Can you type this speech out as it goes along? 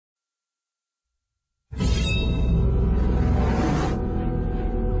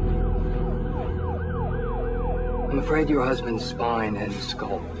I'm afraid your husband's spine and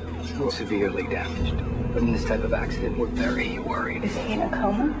skull were severely damaged. But in this type of accident, we're very worried. Is he in a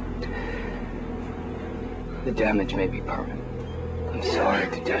coma? The damage may be permanent. I'm sorry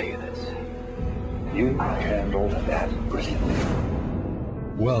to tell you this. You handled that brilliantly.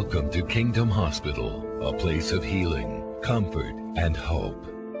 Welcome to Kingdom Hospital, a place of healing, comfort, and hope.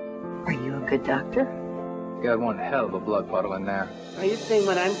 Are you a good doctor? You got one hell of a blood puddle in there. Are you seeing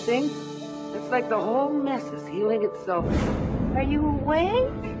what I'm seeing? It's like the whole mess is healing itself. Are you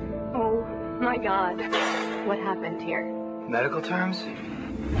awake? Oh, my God. What happened here? Medical terms?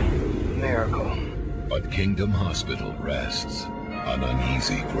 Miracle. But Kingdom Hospital rests on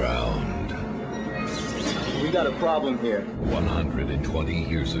uneasy ground. We got a problem here. 120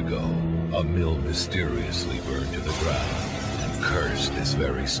 years ago, a mill mysteriously burned to the ground and cursed this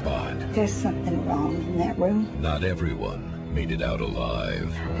very spot. There's something wrong in that room. Not everyone made it out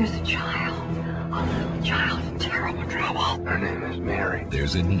alive. There's a child. A little child in terrible trouble. Her name is Mary.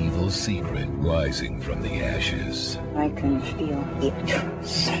 There's an evil secret rising from the ashes. I can feel it.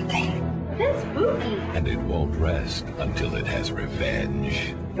 Something. That's spooky. And it won't rest until it has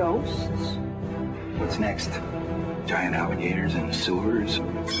revenge. Ghosts? What's next? Giant alligators in the sewers?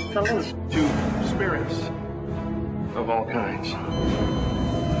 Two spirits Of all kinds.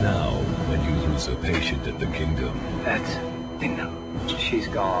 Now, when you lose a patient at the kingdom, That's Dina. She's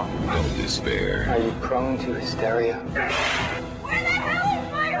gone. don't despair. Are you prone to hysteria? Where the hell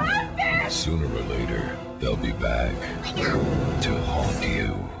is my husband? Sooner or later, they'll be back to haunt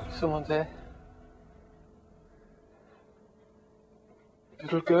you. Someone there?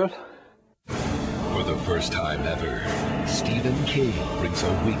 Little girl? For the first time ever, Stephen King brings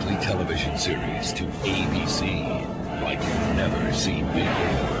a weekly television series to ABC like you've never seen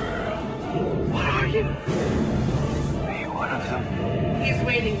before. What are you? Are you one of them? He's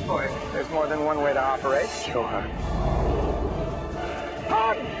waiting for us. There's more than one way to operate. Kill her.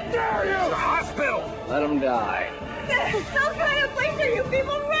 How dare you! The hospital! Let him die. What kind of place are you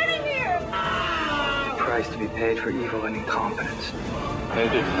people running here? Price to be paid for evil and incompetence. They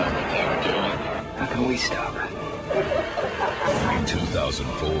didn't know what they were doing. How can we stop it? In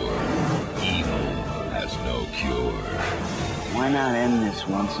 2004, evil has no cure. Why not end this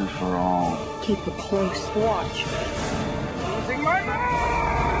once and for all? Keep a close watch. Losing my mind!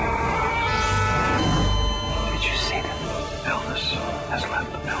 Did you see them? Elvis has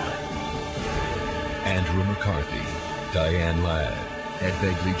left the building. Andrew McCarthy, Diane Ladd, Ed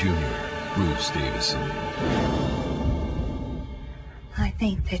Begley Jr., Bruce Davison. I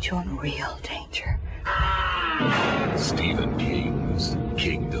think that you're in real danger. Stephen King's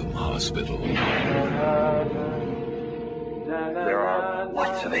Kingdom Hospital. There are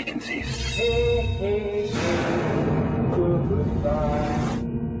lots of vacancies.